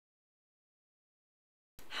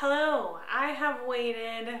Hello! I have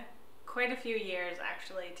waited quite a few years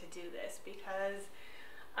actually to do this because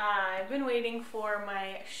I've been waiting for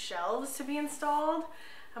my shelves to be installed.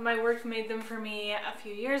 My work made them for me a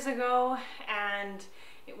few years ago, and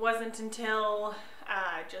it wasn't until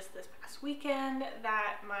just this past weekend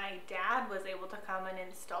that my dad was able to come and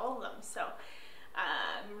install them. So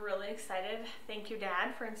I'm really excited. Thank you,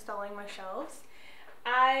 Dad, for installing my shelves.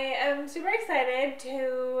 I am super excited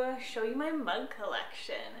to show you my mug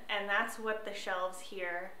collection, and that's what the shelves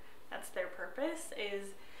here, that's their purpose,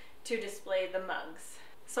 is to display the mugs.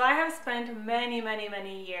 So I have spent many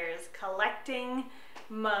years collecting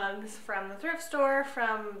mugs from the thrift store,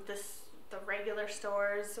 from the regular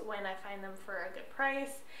stores when I find them for a good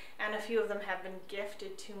price, and a few of them have been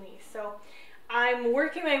gifted to me. So I'm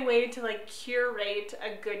working my way to like curate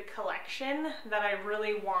a good collection that I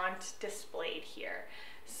really want displayed here.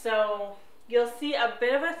 So you'll see a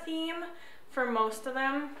bit of a theme for most of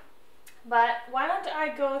them, but why don't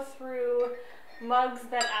I go through mugs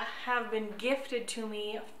that have been gifted to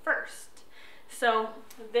me first. So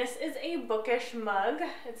this is a bookish mug.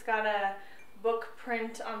 It's got a book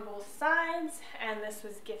print on both sides, and this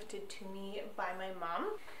was gifted to me by my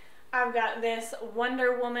mom. I've got this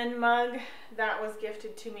Wonder Woman mug that was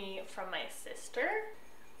gifted to me from my sister.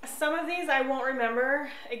 Some of these I won't remember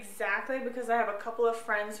exactly because I have a couple of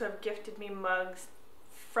friends who have gifted me mugs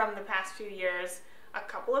from the past few years a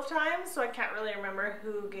couple of times, so I can't really remember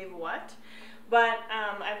who gave what. But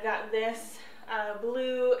I've got this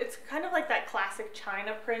blue, it's kind of like that classic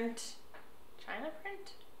China print. China print?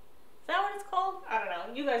 Is that what it's called? I don't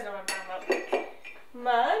know. You guys know what I'm talking about.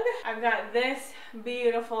 Mug. I've got this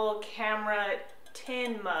beautiful camera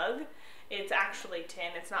tin mug. It's actually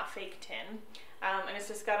tin, it's not fake tin. And it's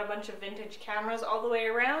just got a bunch of vintage cameras all the way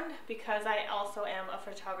around because I also am a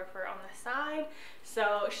photographer on the side.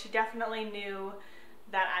 So she definitely knew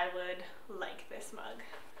that I would like this mug.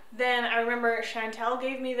 Then I remember Chantel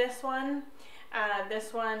gave me this one.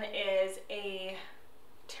 This one is a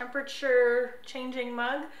temperature changing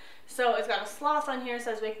mug. So it's got a sloth on here, it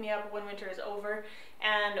says wake me up when winter is over,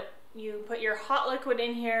 and you put your hot liquid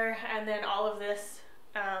in here, and then all of this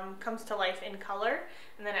comes to life in color,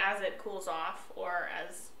 and then as it cools off, or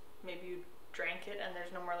as maybe you drank it and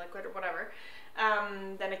there's no more liquid or whatever,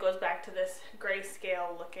 then it goes back to this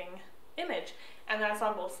grayscale looking image, and that's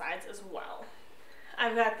on both sides as well.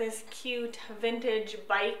 I've got this cute vintage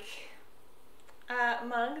bike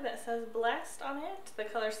mug that says blessed on it. The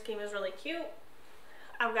color scheme is really cute.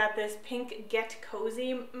 I've got this pink Get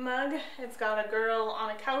Cozy mug. It's got a girl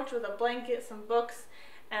on a couch with a blanket, some books,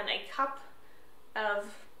 and a cup of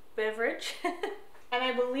beverage. And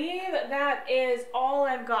I believe that is all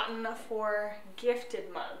I've gotten for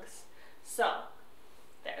gifted mugs. So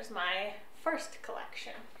there's my first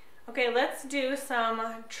collection. Okay, let's do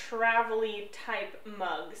some travel-y type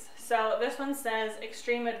mugs. So this one says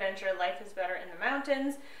extreme adventure, life is better in the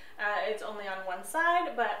mountains. It's only on one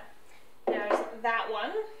side, but there's that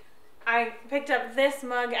one. I picked up this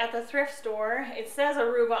mug at the thrift store. It says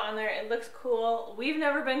Aruba on there. It looks cool. We've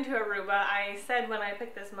never been to Aruba. I said when I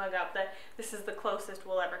picked this mug up that this is the closest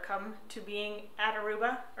we'll ever come to being at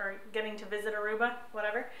Aruba, or getting to visit Aruba,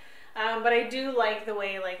 whatever. But I do like the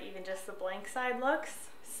way like even just the blank side looks.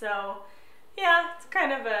 So yeah, it's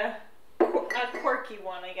kind of a quirky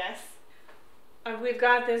one, I guess. We've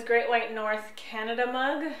got this Great White North Canada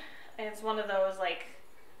mug. It's one of those like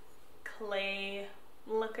clay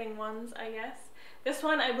looking ones, I guess. This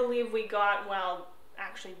one I believe we got while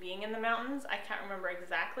actually being in the mountains. I can't remember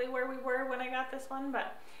exactly where we were when I got this one,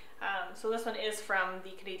 but so this one is from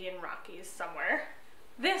the Canadian Rockies somewhere.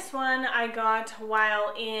 This one I got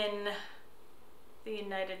while in the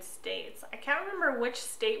United States. I can't remember which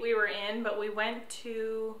state we were in, but we went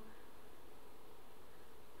to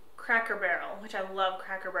Cracker Barrel, which I love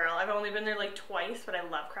Cracker Barrel. I've only been there like twice, but I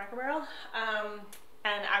love Cracker Barrel.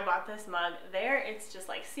 And I bought this mug there. It's just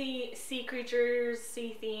like sea creatures,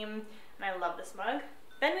 sea theme, and I love this mug.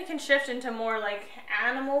 Then we can shift into more like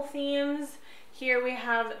animal themes. Here we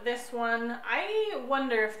have this one. I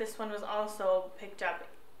wonder if this one was also picked up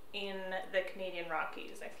in the Canadian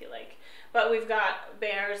Rockies, I feel like. But we've got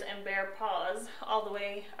bears and bear paws all the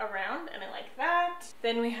way around, and I like that.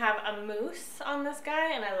 Then we have a moose on this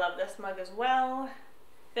guy, and I love this mug as well.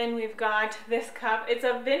 Then we've got this cup. It's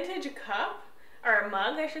a vintage cup, or a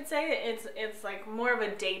mug I should say. It's like more of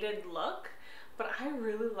a dated look, but I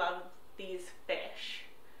really love these fish.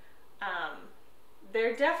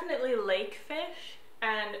 They're definitely lake fish,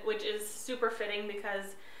 and which is super fitting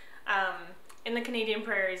because in the Canadian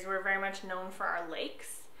prairies we're very much known for our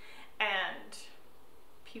lakes, and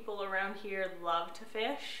people around here love to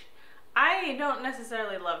fish. I don't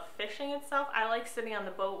necessarily love fishing itself. I like sitting on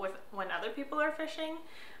the boat with when other people are fishing,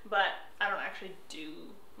 but I don't actually do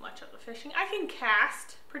much of the fishing. I can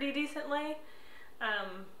cast pretty decently,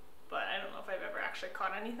 but I don't know if I've ever actually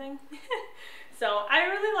caught anything. So I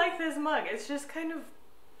really like this mug. It's just kind of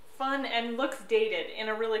fun and looks dated in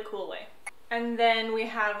a really cool way. And then we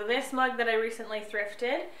have this mug that I recently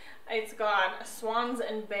thrifted. It's got swans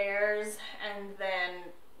and bears, and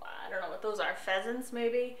then I don't know what those are, pheasants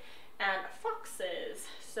maybe, and foxes.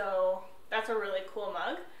 So that's a really cool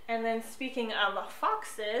mug. And then speaking of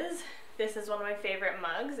foxes, this is one of my favorite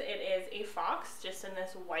mugs. It is a fox just in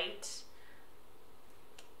this white,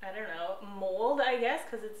 I don't know, mold, I guess,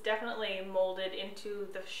 because it's definitely molded into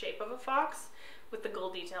the shape of a fox with the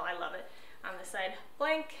gold detail. I love it. On this side,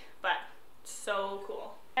 blank, but so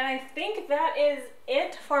cool. And I think that is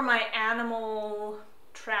it for my animal,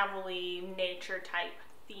 travel-y, nature type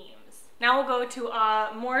themes. Now we'll go to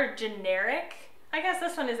a more generic, I guess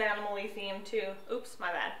this one is animal-y themed too. Oops,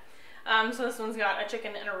 my bad. So this one's got a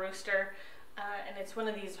chicken and a rooster, and it's one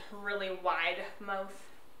of these really wide mouth,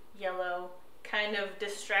 yellow, kind of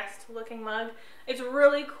distressed looking mug. It's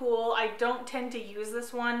really cool. I don't tend to use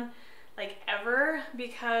this one like ever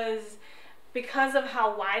because of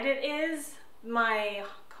how wide it is, my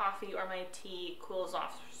coffee or my tea cools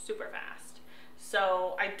off super fast.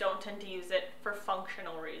 So I don't tend to use it for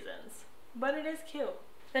functional reasons, but it is cute.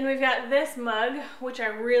 Then we've got this mug, which I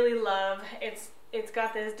really love. It's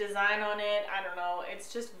got this design on it. I don't know.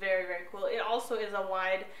 It's just very, very cool. It also is a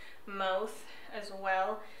wide mouth as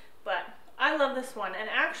well, but I love this one. And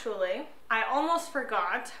actually, I almost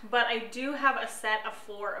forgot, but I do have a set of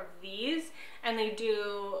 4 of these, and they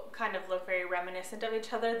do kind of look very reminiscent of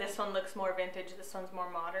each other. This one looks more vintage, this one's more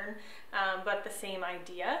modern, but the same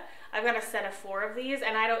idea. I've got a set of 4 of these,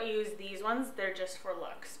 and I don't use these ones. They're just for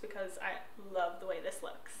looks because I love the way this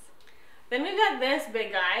looks. Then we've got this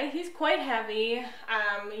big guy. He's quite heavy.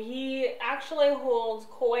 He actually holds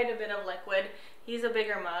quite a bit of liquid. He's a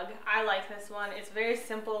bigger mug. I like this one. It's very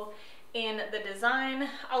simple in the design.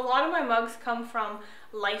 A lot of my mugs come from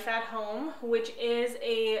Life at Home, which is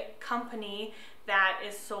a company that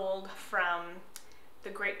is sold from the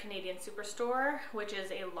Great Canadian Superstore, which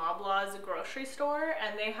is a Loblaws grocery store,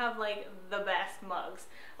 and they have like the best mugs.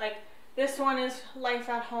 Like this one is Life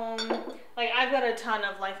at Home. Like I've got a ton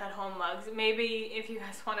of Life at Home mugs. Maybe if you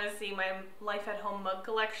guys want to see my Life at Home mug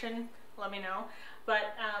collection, let me know.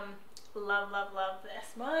 But love, love, love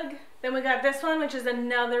this mug. Then we got this one, which is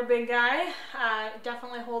another big guy.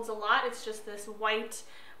 Definitely holds a lot. It's just this white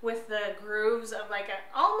with the grooves of like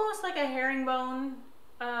almost like a herringbone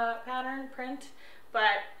pattern print,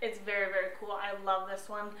 but it's very, very cool. I love this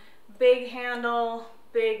one. Big handle,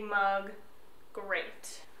 big mug,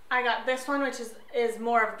 great. I got this one, which is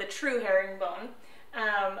more of the true herringbone.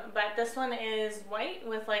 But this one is white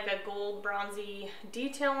with like a gold bronzy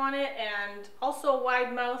detail on it, and also a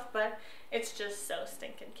wide mouth, but it's just so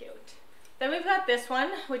stinking cute. Then we've got this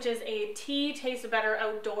one, which is a Tea Tastes Better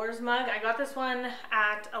Outdoors mug. I got this one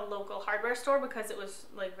at a local hardware store because it was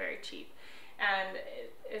like very cheap, and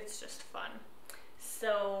it's just fun.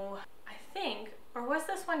 So I think, or was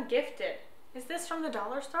this one gifted? Is this from the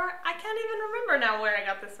dollar store? I can't even remember now where I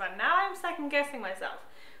got this one. Now I'm second guessing myself.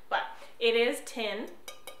 But it is tin.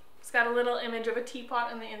 It's got a little image of a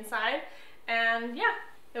teapot on the inside. And yeah,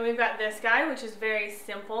 then we've got this guy, which is very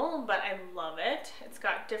simple, but I love it. It's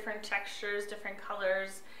got different textures, different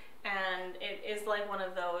colors, and it is like one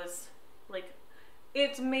of those, like,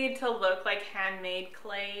 it's made to look like handmade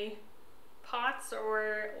clay pots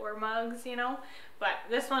or mugs, you know? But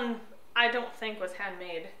this one I don't think was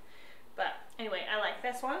handmade. But anyway, I like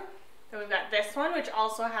this one. Then we've got this one, which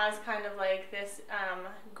also has kind of like this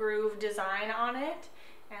groove design on it,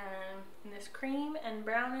 and in this cream and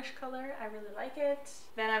brownish color. I really like it.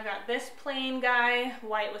 Then I've got this plain guy,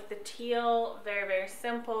 white with the teal, very, very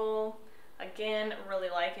simple. Again, really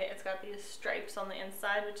like it. It's got these stripes on the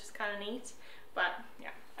inside, which is kind of neat. But yeah,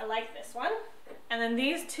 I like this one. And then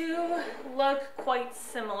these two look quite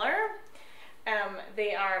similar.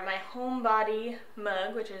 They are my homebody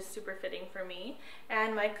mug, which is super fitting for me,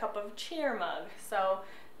 and my cup of cheer mug. So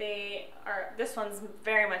they are, this one's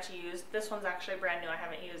very much used. This one's actually brand new. I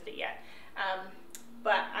haven't used it yet.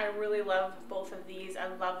 But I really love both of these. I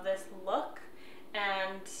love this look,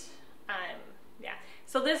 and yeah.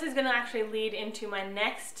 So this is gonna actually lead into my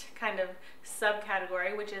next kind of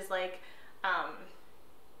subcategory, which is like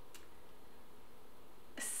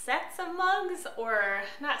sets of mugs, or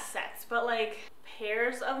not sets, but like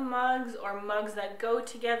pairs of mugs, or mugs that go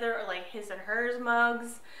together, or like his and hers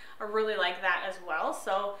mugs. I really like that as well.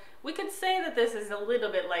 So we could say that this is a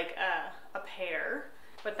little bit like a pair.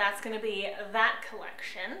 but that's going to be that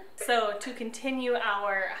collection. So to continue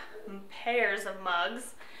our pairs of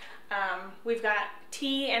mugs, we've got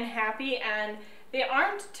Tea and Happy, and they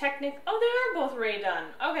aren't oh, they are both Rae Dunn.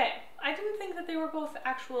 Okay, I didn't think that they were both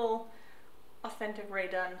actual authentic Rae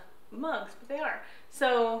Dunn mugs, but they are.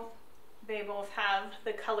 So they both have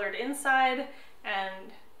the colored inside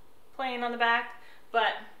and plain on the back,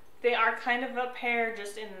 but they are kind of a pair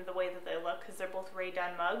just in the way that they look, because they're both Rae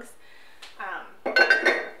Dunn mugs.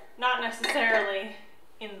 Not necessarily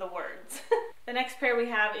in the words. The next pair we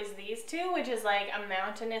have is these two, which is like a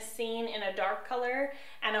mountainous scene in a dark color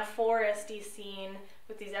and a foresty scene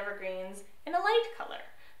with these evergreens in a light color.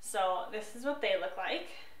 So this is what they look like.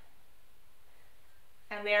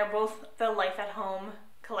 And they are both the Life at Home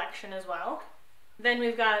collection as well. Then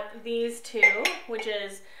we've got these two, which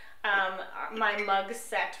is my mug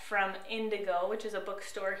set from Indigo, which is a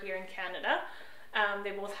bookstore here in Canada.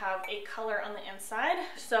 They both have a color on the inside.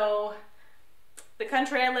 So the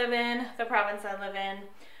country I live in, the province I live in,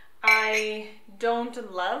 I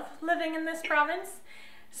don't love living in this province.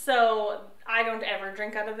 So I don't ever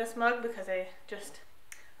drink out of this mug because I just,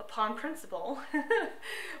 upon principle,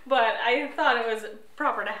 but I thought it was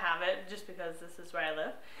proper to have it just because this is where I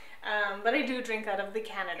live. But I do drink out of the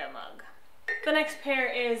Canada mug. The next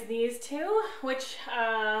pair is these two, which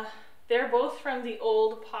they're both from the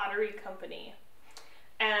Old Pottery Company.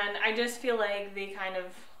 And I just feel like they kind of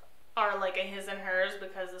are like a his and hers,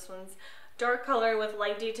 because this one's dark color with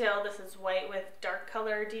light detail, this is white with dark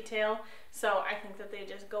color detail. So I think that they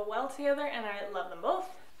just go well together, and I love them both.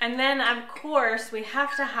 And then of course we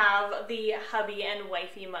have to have the hubby and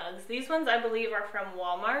wifey mugs. These ones I believe are from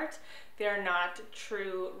Walmart. They're not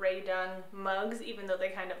true Rae Dunn mugs, even though they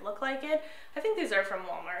kind of look like it. I think these are from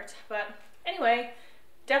Walmart, but anyway,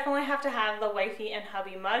 definitely have to have the wifey and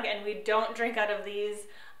hubby mug, and we don't drink out of these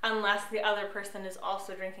unless the other person is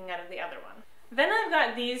also drinking out of the other one. Then I've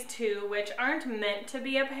got these two, which aren't meant to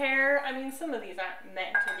be a pair. I mean, some of these aren't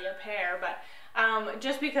meant to be a pair, but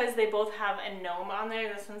just because they both have a gnome on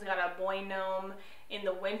there. This one's got a boy gnome in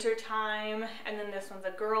the winter time, and then this one's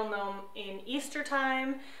a girl gnome in Easter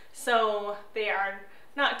time. So they are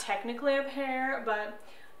not technically a pair, but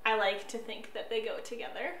I like to think that they go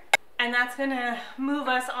together. And that's gonna move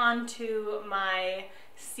us on to my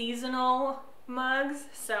seasonal mugs.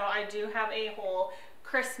 So I do have a whole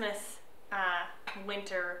Christmas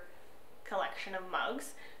winter collection of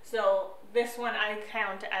mugs. So this one I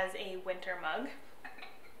count as a winter mug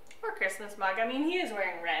or Christmas mug. I mean, he is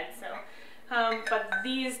wearing red, so but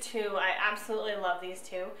these two, I absolutely love these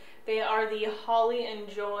two. They are the Holly and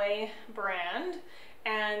Joy brand,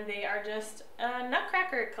 and they are just a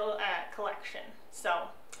Nutcracker collection. So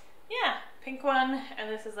yeah, pink one, and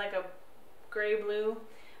this is like a gray blue.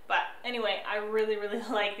 But anyway, I really, really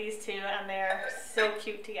like these two, and they're so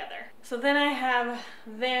cute together. So then I have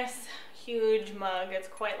this huge mug. It's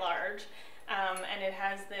quite large, and it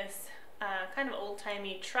has this kind of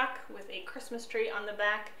old-timey truck with a Christmas tree on the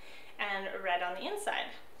back and red on the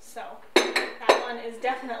inside. So that one is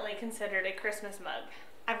definitely considered a Christmas mug.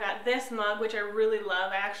 I've got this mug, which I really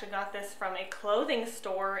love. I actually got this from a clothing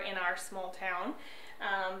store in our small town,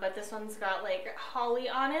 but this one's got like holly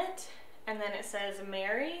on it, and then it says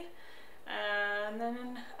Mary, and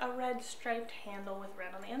then a red striped handle with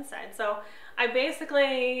red on the inside. So I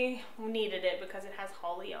basically needed it because it has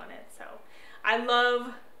holly on it. So I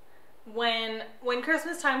love when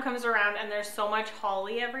Christmas time comes around and there's so much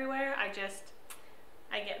holly everywhere. I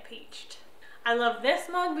get peached. I love this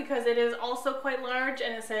mug because it is also quite large,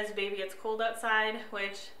 and it says "Baby, it's cold outside,"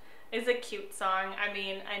 which is a cute song. I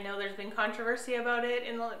mean, I know there's been controversy about it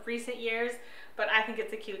in the recent years, but I think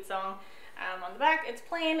it's a cute song. On the back, it's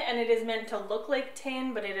plain, and it is meant to look like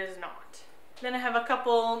tin, but it is not. Then I have a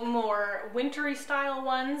couple more wintry style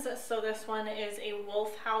ones. So this one is a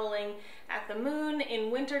wolf howling at the moon in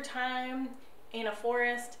wintertime in a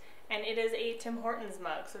forest, and it is a Tim Hortons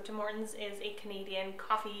mug. So Tim Hortons is a Canadian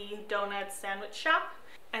coffee, donuts, sandwich shop.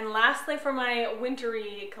 And lastly, for my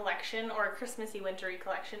wintry collection, or Christmassy wintry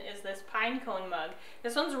collection, is this pine cone mug.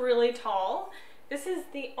 This one's really tall. This is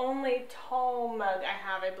the only tall mug I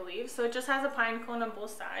have, I believe. So it just has a pine cone on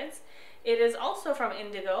both sides. It is also from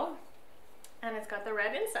Indigo, and it's got the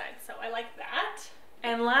red inside, so I like that.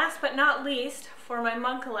 And last but not least, for my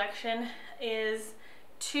mug collection is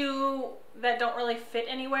two that don't really fit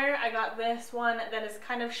anywhere. I got this one that is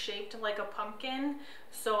kind of shaped like a pumpkin,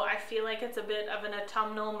 so I feel like it's a bit of an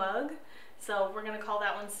autumnal mug. So we're gonna call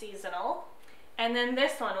that one seasonal. And then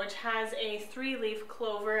this one, which has a 3-leaf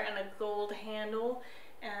clover and a gold handle.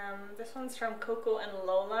 This one's from Coco and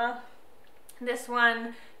Lola. This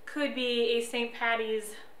one could be a St.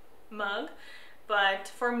 Patty's mug, but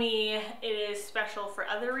for me it is special for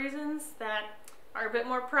other reasons that are a bit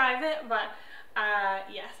more private, but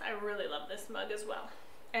yes, I really love this mug as well.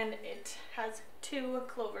 And it has 2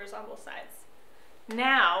 clovers on both sides.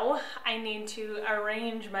 Now I need to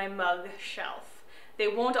arrange my mug shelf. They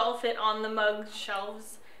won't all fit on the mug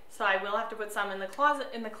shelves, so I will have to put some in the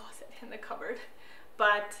cupboard.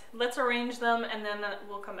 But let's arrange them and then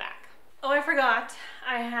we'll come back. Oh, I forgot.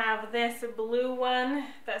 I have this blue one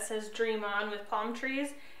that says Dream On with palm trees.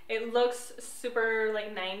 It looks super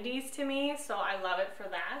like 90s to me, so I love it for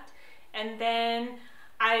that. And then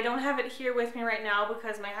I don't have it here with me right now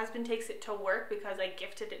because my husband takes it to work because I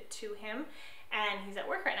gifted it to him and he's at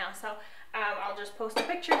work right now. So I'll just post a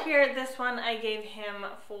picture here. This one I gave him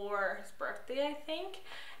for his birthday, I think.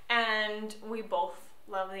 And we both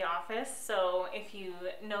love The Office, so if you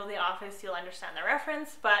know The Office, you'll understand the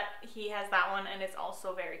reference, but he has that one and it's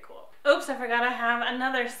also very cool. Oops, I forgot I have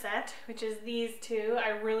another set, which is these 2. I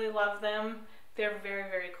really love them. They're very,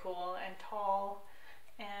 very cool and tall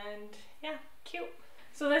and yeah, cute.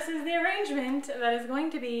 So this is the arrangement that is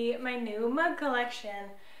going to be my new mug collection,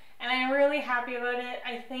 and I'm really happy about it.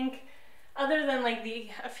 I think other than like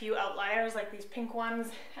a few outliers like these pink ones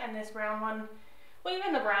and this brown one, well,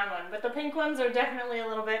 even the brown one, but the pink ones are definitely a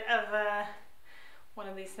little bit of a one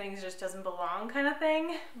of these things just doesn't belong kind of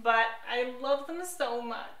thing, but I love them so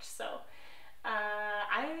much. So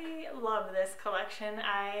I love this collection.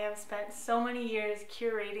 I have spent so many years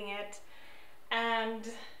curating it and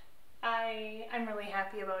I'm really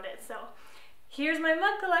happy about it. So here's my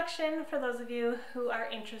mug collection for those of you who are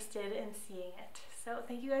interested in seeing it. So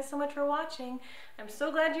thank you guys so much for watching. I'm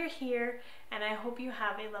so glad you're here and I hope you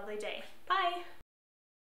have a lovely day. Bye!